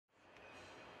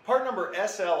number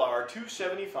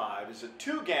SLR-275 is a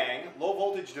 2-gang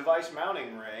low-voltage device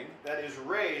mounting ring that is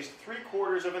raised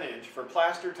 3/4 of an inch for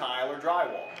plaster tile or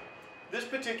drywall. This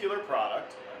particular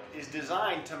product is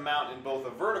designed to mount in both a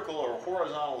vertical or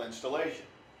horizontal installation.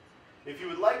 If you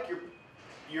would like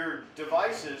your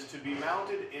devices to be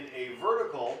mounted in a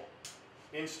vertical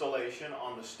installation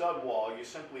on the stud wall, you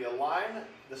simply align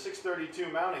the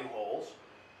 632 mounting holes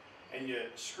and you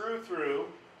screw through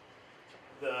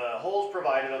the holes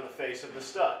provided on the face of the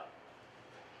stud.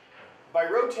 By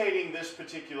rotating this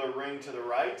particular ring to the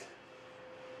right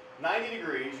 90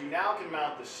 degrees, you now can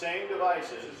mount the same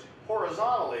devices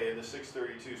horizontally in the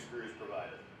 632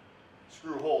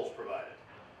 screw holes provided.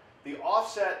 The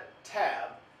offset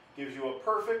tab gives you a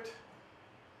perfect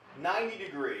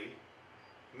 90-degree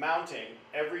mounting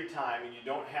every time, and you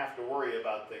don't have to worry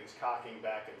about things cocking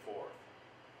back and forth.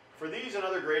 For these and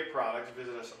other great products,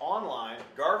 visit us online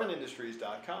at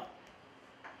garvinindustries.com.